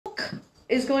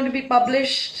is going to be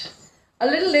published a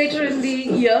little later in the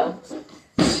year.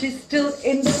 She's still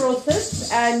in the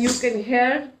process, and you can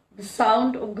hear the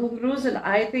sound of ghungroos, and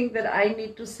I think that I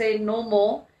need to say no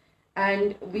more,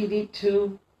 and we need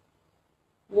to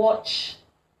watch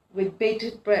with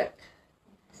bated breath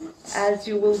as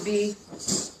you will be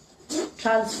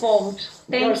transformed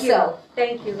yourself.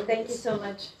 Thank you so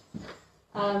much.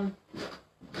 I'm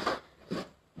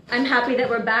happy that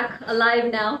we're back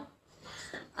alive now.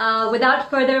 Without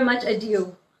further much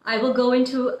ado, I will go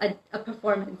into a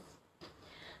performance.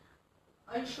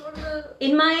 I'm sure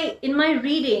in my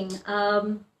reading,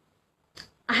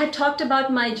 I had talked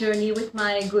about my journey with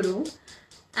my guru,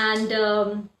 and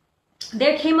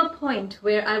there came a point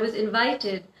where I was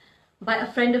invited by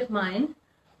a friend of mine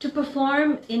to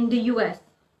perform in the US.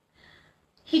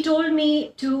 He told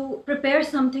me to prepare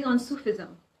something on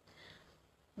Sufism.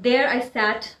 There I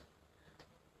sat,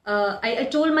 I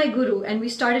told my guru, and we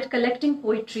started collecting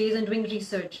poetries and doing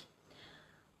research.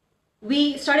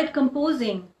 We started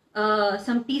composing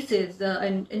some pieces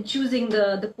and choosing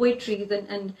the poetries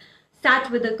and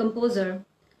sat with the composer.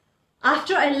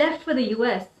 After I left for the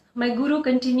US, my guru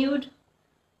continued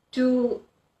to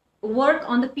work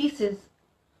on the pieces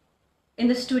in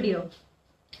the studio.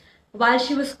 While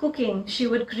she was cooking, she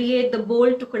would create the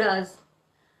bold tukras,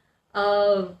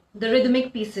 the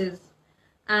rhythmic pieces,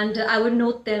 and I would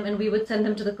note them and we would send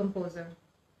them to the composer.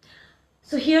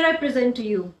 So here I present to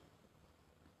you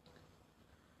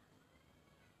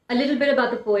a little bit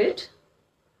about the poet,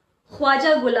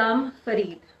 Khwaja Ghulam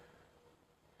Farid.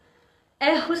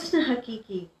 Eh husn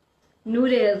hakiki,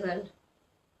 noor-e-azal,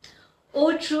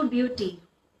 O true beauty,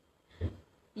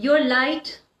 your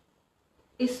light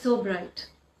is so bright.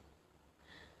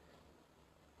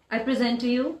 I present to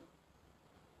you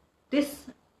this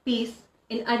piece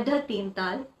in Adha Teen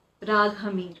Tal, Rag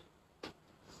Hamir.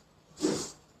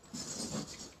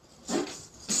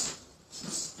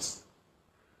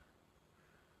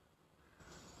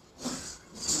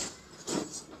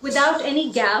 Without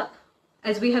any gap,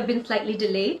 as we have been slightly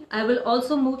delayed, I will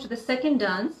also move to the second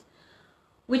dance,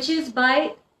 which is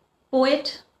by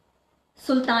poet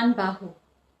Sultan Bahu.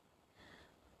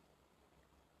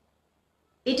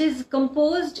 It is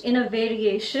composed in a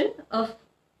variation of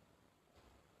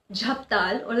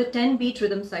Jhaptal, or the 10-beat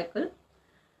rhythm cycle,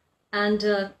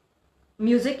 and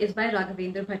music is by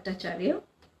Raghavendra Bhattacharya.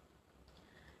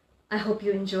 I hope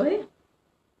you enjoy.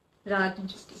 Rag and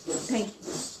Juti. Thank you.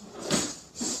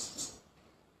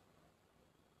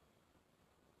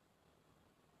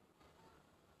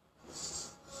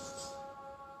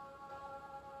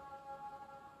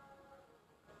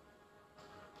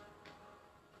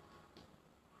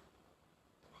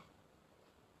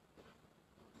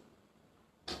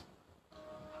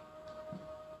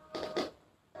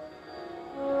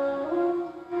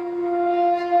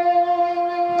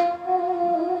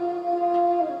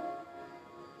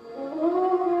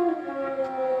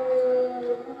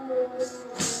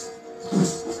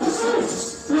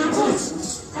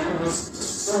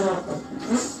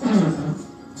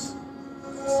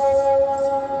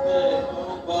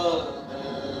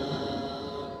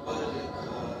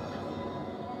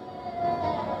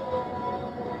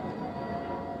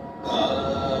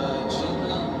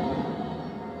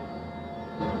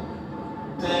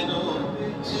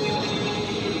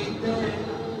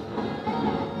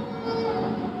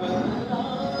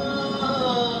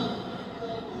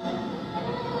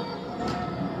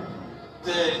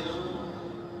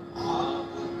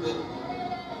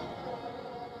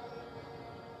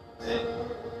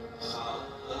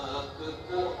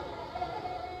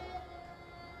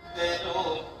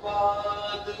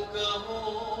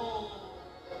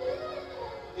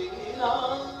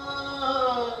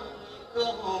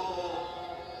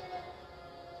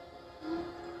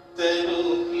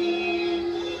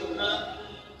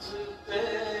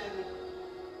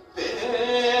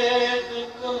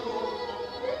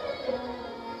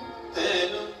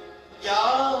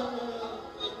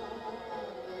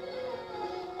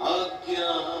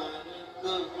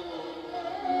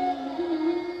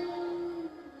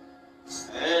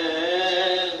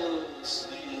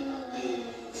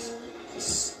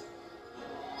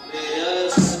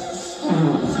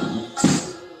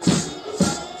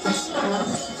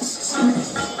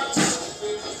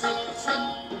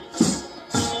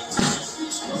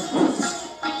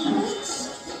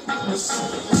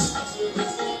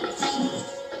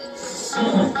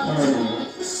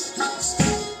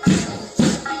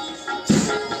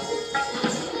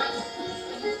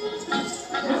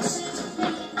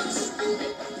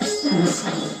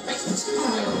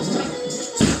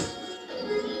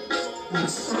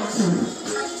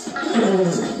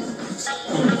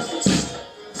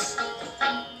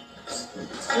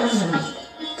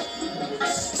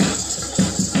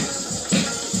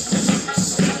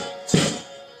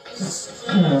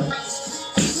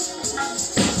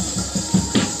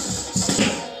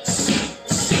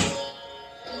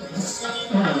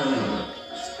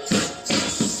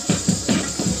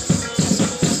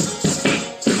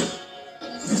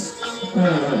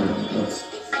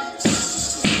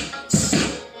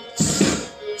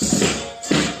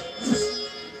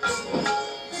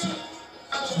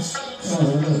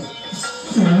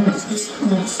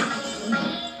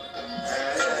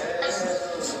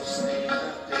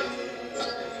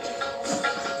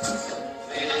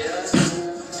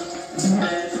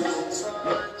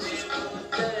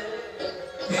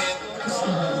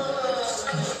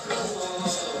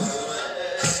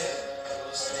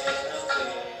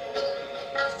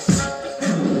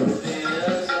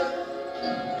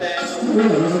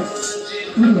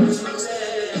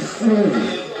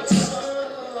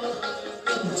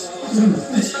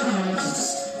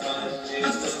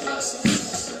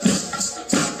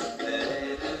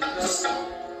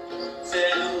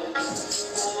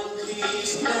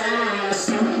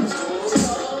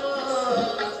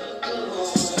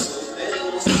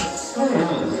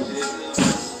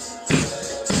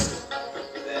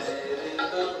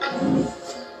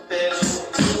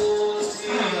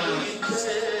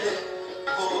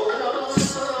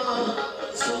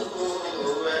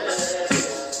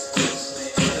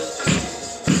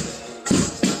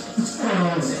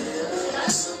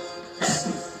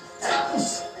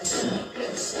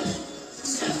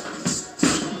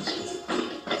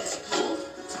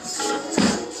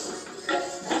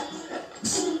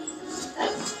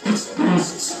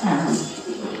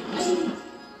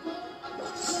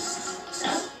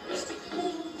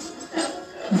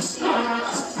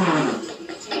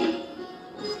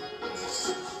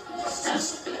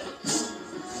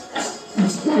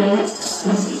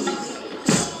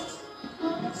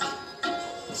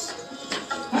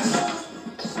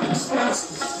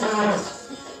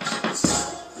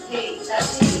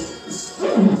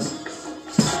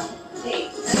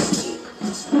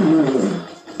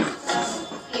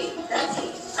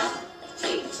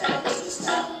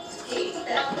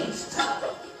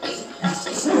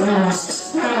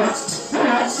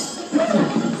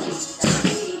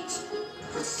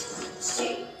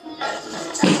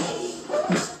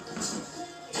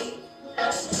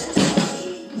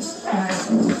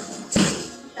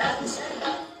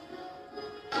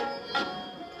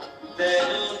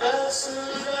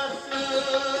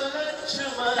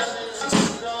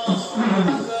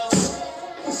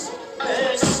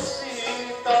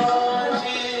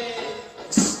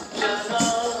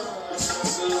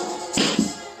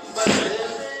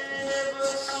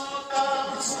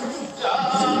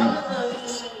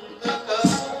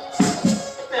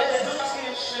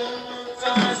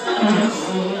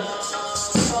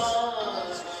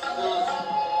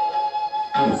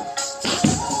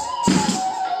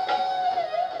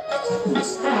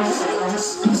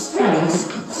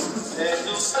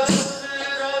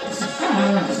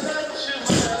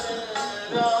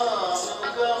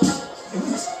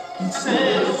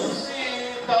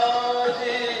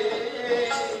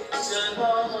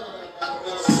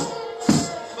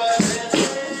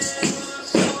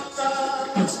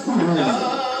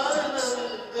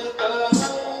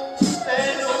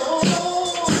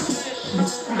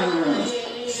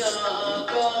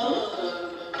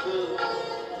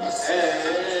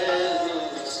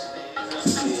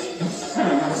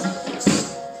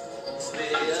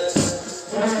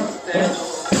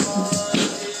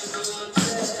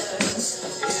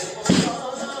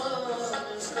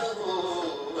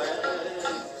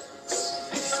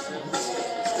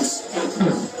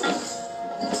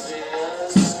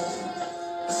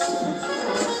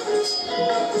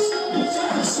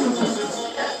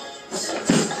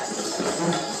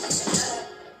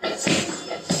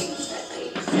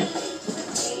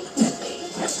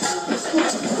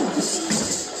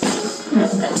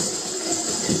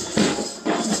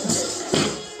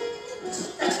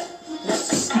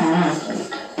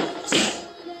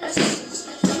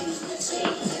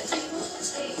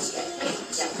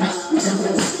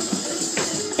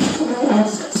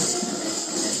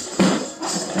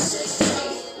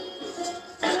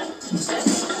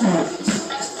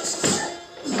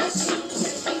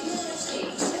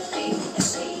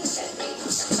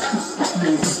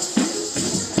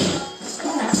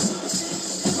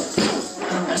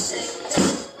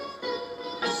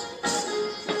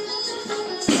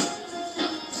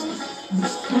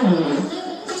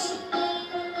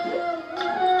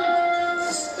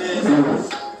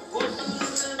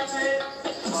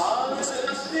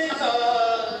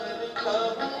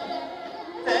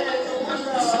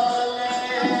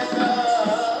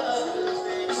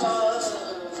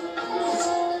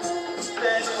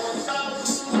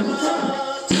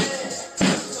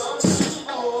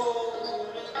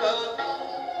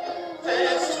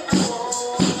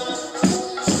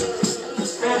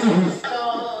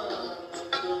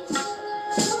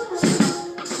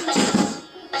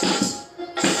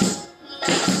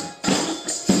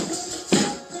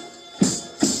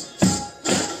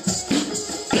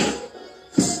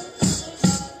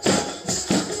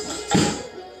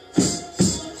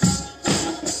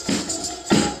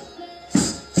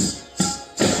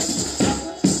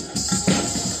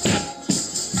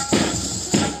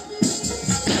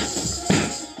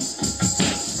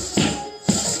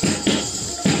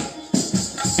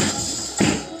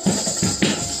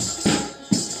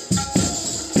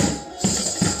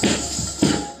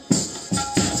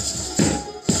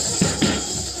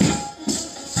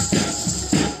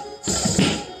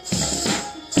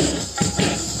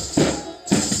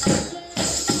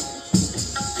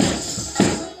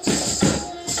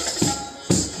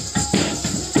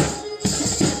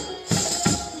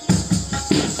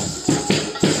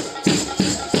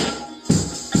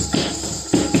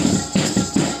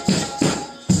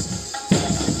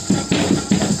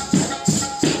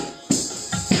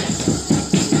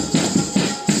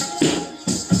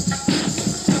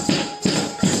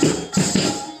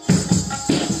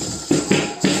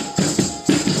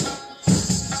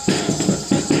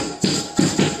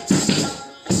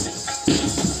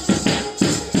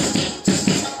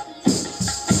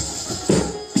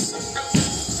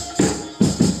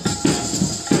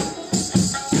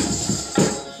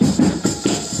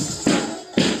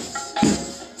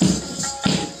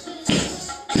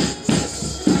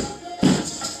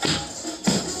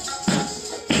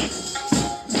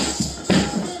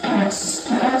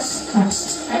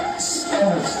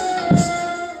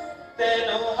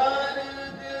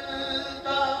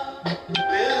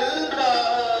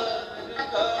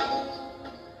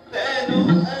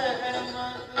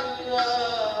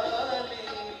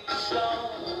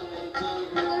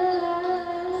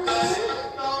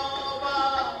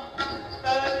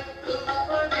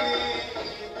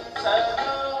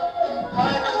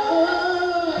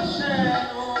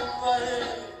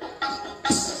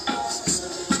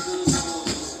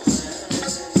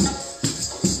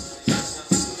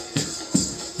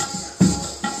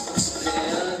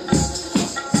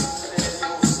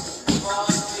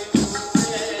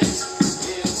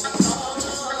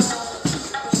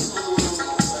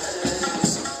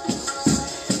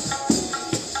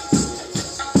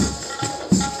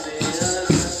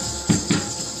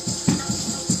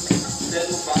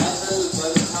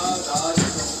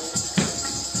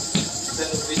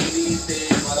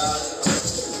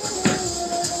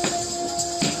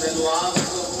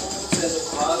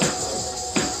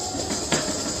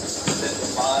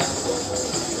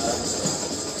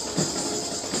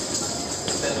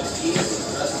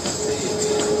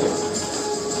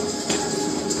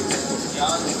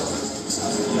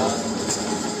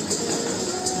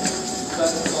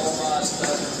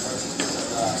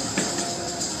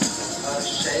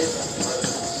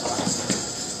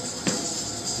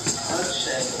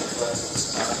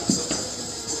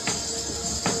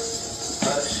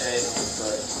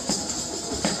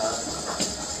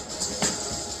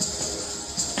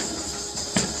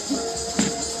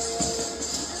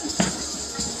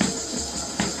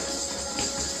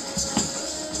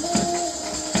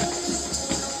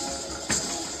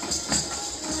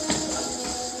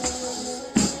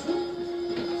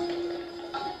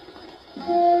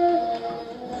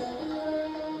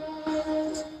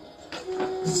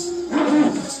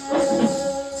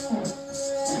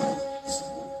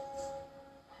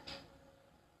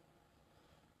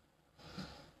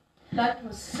 That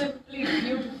was simply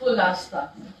beautiful, Astha.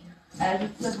 And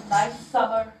it's a nice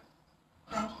summer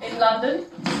in London.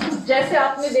 जैसे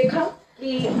आपने देखा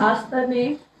कि आस्था ने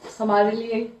हमारे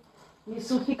लिए ये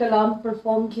सूफी कलाम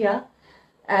perform किया,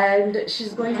 and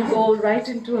she's going to go right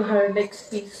into her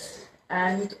next piece,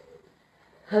 and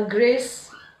her grace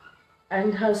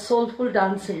and her soulful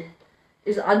dancing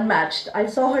is unmatched. I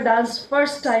saw her dance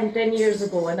first time 10 years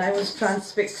ago and I was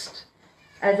transfixed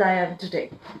as I am today.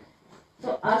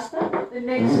 So Astha, the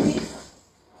next piece,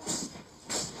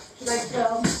 should I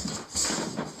tell?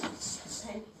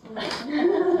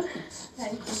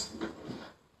 Thank you so much.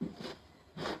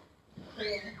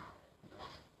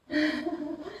 Thank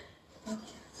you.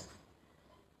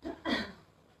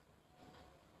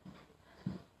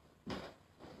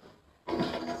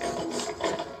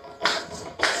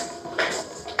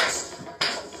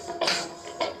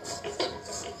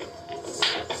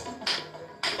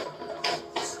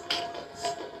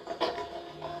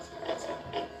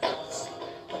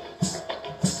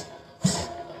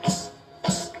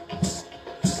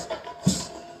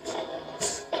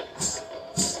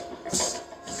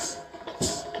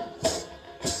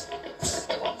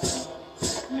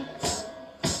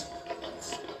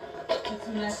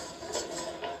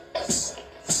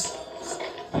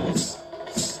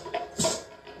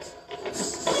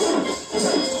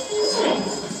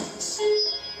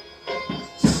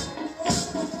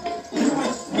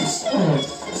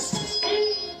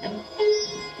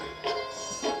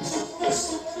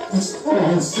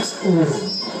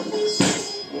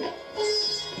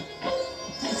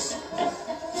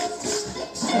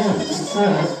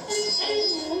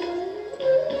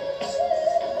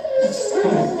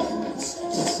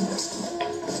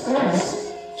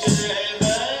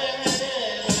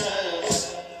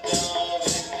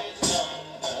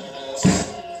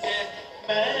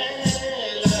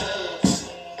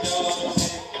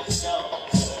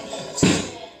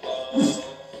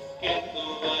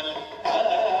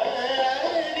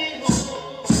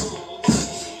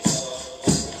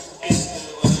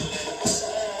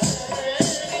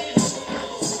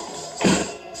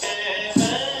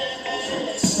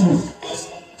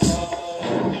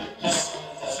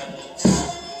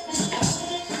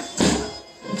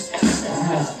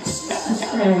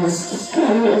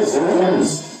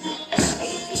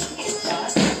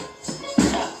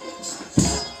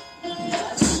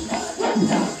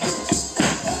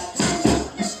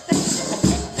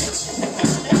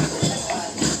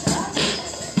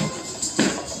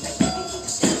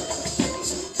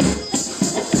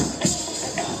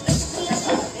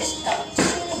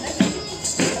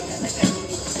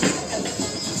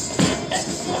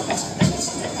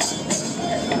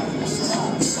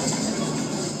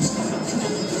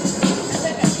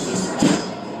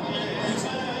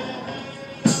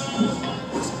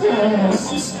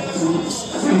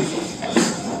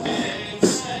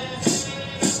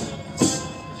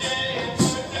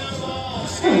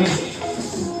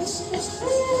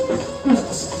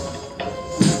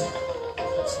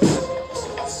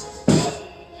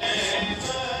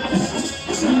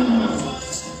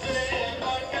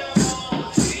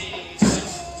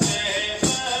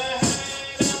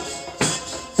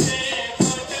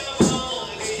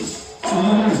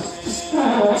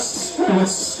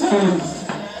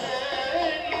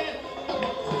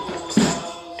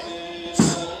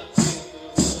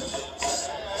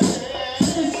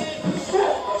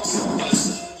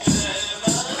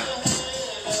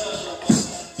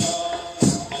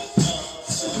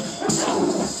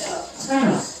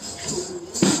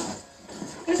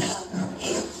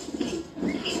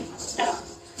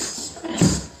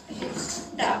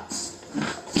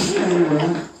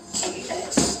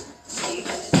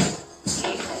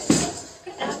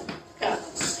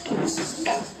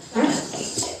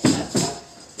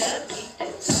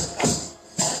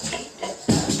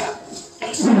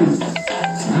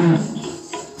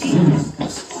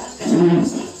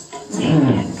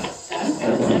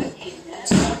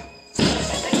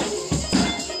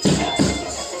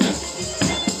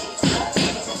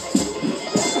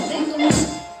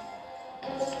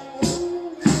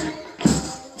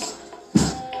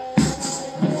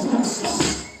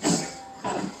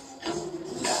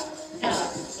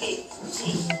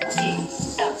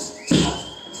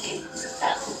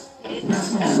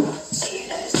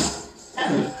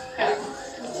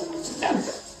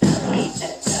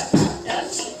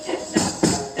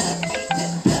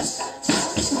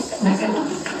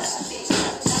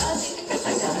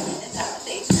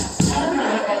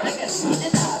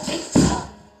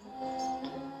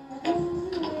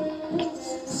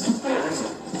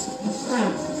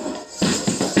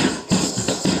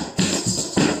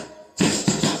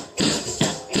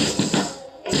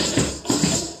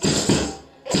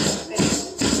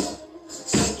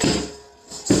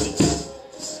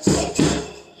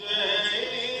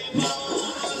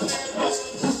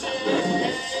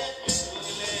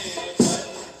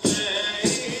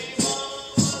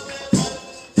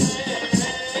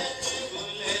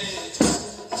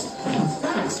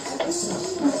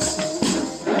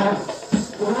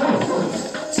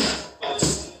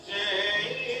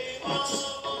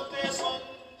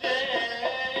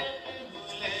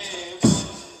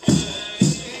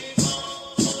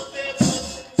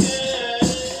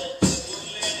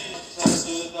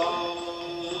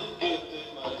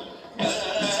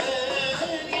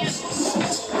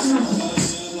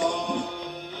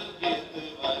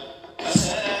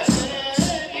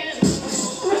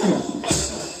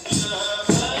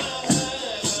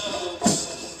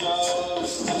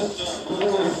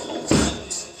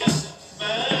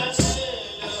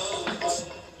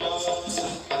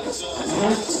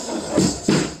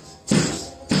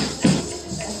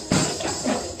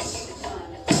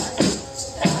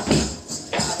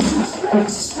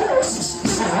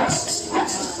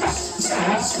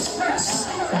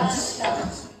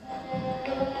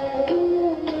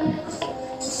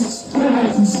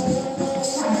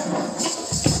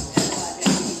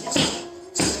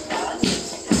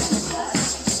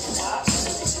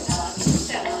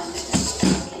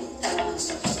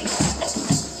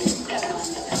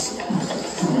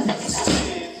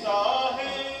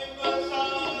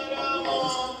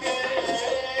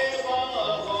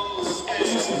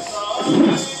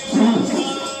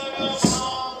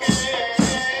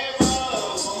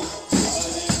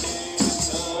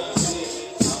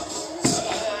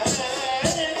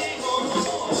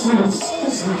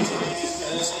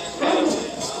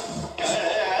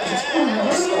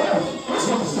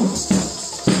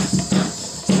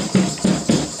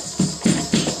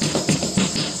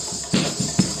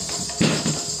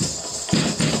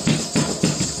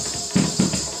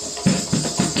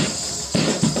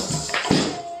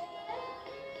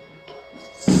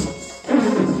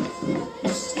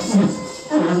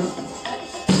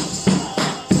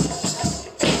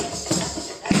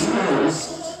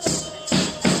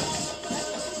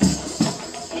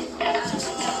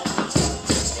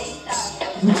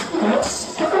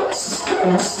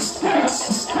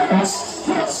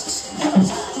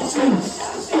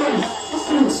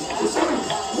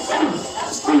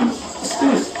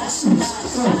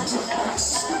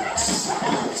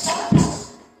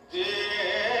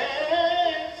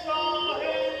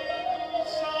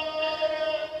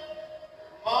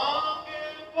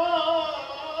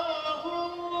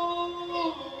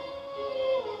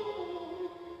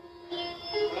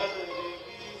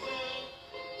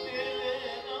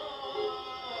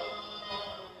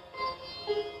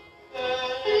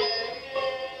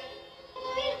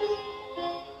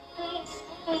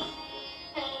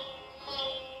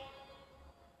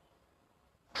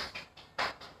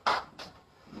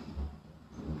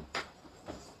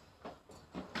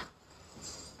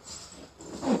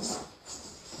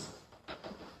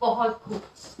 बहुत खूब,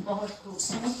 बहुत खूब.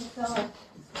 Thank you so much.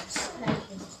 Thank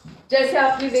you. जैसे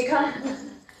आपने देखा,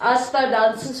 Astha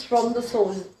dances from the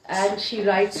soul and she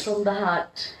writes from the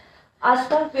heart.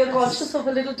 Astha, we are conscious of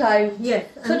a little time. Yes.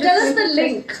 So tell us the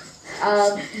link.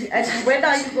 And when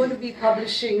are you going to be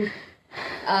publishing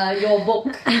your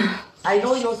book? I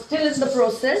know you're still in the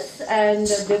process and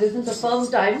there isn't a firm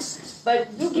time,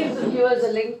 but do give the viewers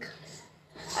a link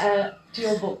to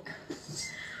your book.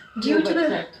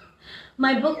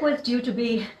 My book was due to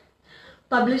be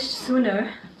published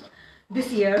sooner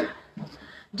this year.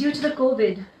 Due to the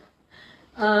COVID,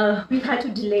 we've had to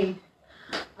delay.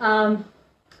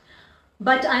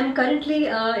 But I'm currently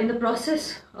in the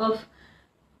process of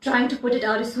trying to put it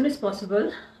out as soon as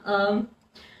possible.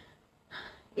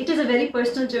 It is a very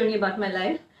personal journey about my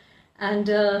life, and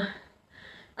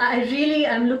I'm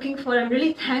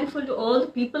really thankful to all the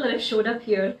people that have showed up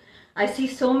here. I see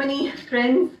so many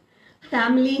friends,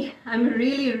 family. I'm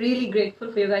really, really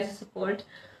grateful for your guys' support.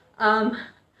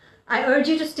 I urge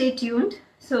you to stay tuned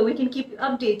so we can keep you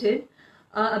updated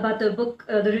about the book,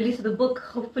 the release of the book,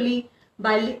 hopefully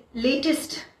by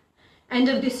latest end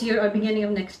of this year or beginning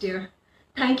of next year.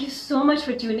 Thank you so much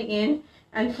for tuning in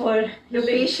and for your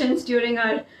patience during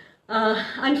our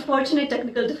unfortunate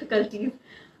technical difficulties.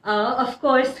 Of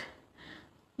course,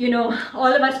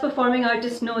 all of us performing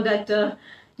artists know that,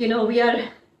 we are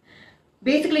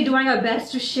basically doing our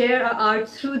best to share our art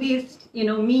through these,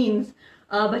 means,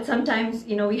 but sometimes,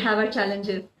 we have our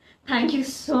challenges. Thank you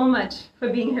so much for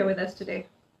being here with us today.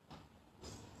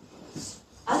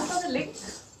 Ask for the link.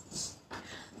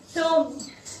 So,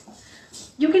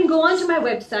 you can go onto my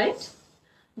website,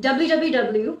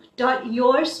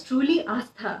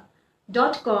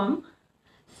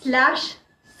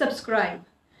 www.yourstrulyastha.com/subscribe.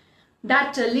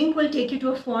 That link will take you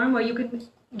to a form where you can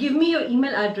give me your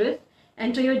email address,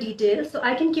 enter your details, so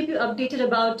I can keep you updated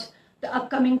about the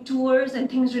upcoming tours and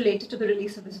things related to the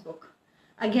release of this book.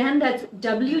 Again, that's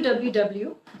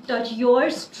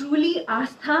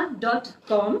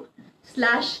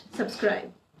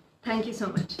www.yourstrulyastha.com/subscribe. Thank you so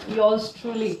much. Yours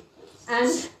truly.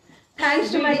 And thanks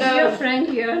to my dear friend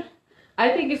here. I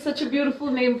think it's such a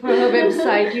beautiful name for her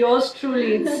website. Yours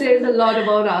truly. It says a lot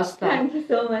about Astha. Thank you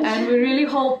so much. And we really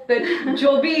hope that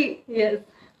जो भी Yes.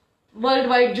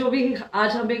 worldwide जो भी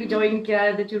आज हमें join किया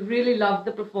है, that you really loved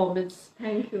the performance.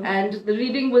 Thank you. And the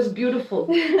reading was beautiful.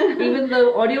 Even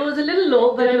the audio was a little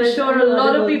low, but I'm sure a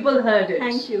lot of people heard it.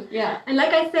 Thank you. Yeah. And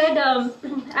like I said,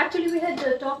 actually we had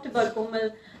talked about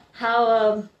Komal,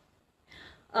 how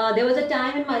there was a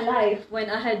time in my life when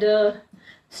I had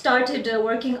started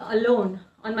working alone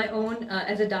on my own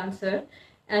as a dancer,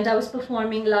 and I was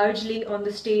performing largely on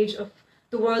the stage of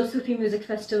the World Sufi Music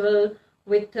Festival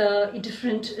with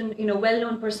different,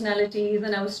 well-known personalities,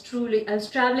 and I was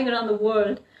traveling around the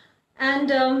world, and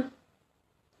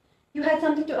you had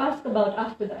something to ask about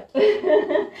after that.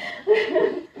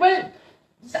 Well,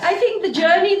 I think the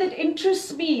journey that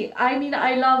interests me, I mean,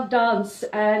 I love dance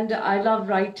and I love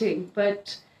writing,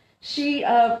 but she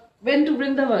went to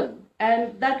Vrindavan,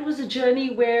 and that was a journey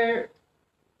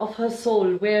of her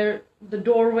soul, where the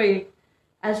doorway,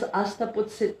 as Astha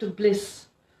puts it, to bliss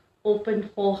opened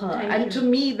for her. And to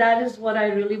me, that is what I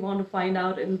really want to find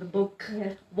out in the book.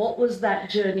 Yes. What was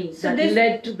that journey that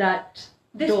led to that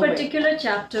This doorway? particular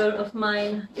chapter of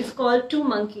mine is called Two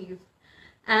Monkeys.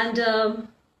 And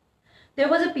there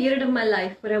was a period of my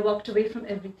life where I walked away from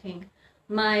everything.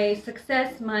 My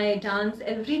success, my dance,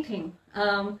 everything.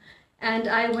 And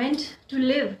I went to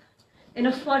live in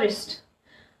a forest.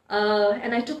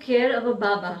 And I took care of a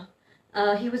Baba.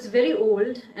 He was very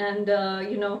old, and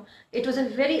it was a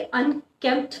very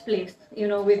unkempt place,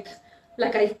 with,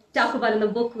 like I talk about in the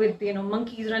book, with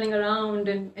monkeys running around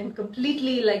and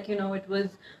completely it was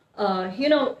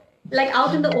like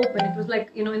out in the open. It was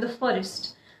like in the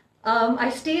forest. I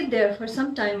stayed there for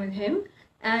some time with him,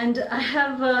 and I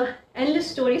have endless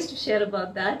stories to share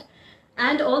about that,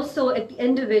 and also at the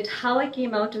end of it, how I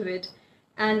came out of it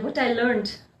and what I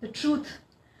learned, the truth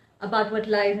about what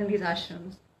lies in these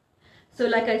ashrams. So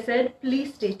like I said,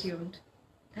 please stay tuned.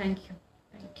 Thank you.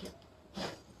 Thank you.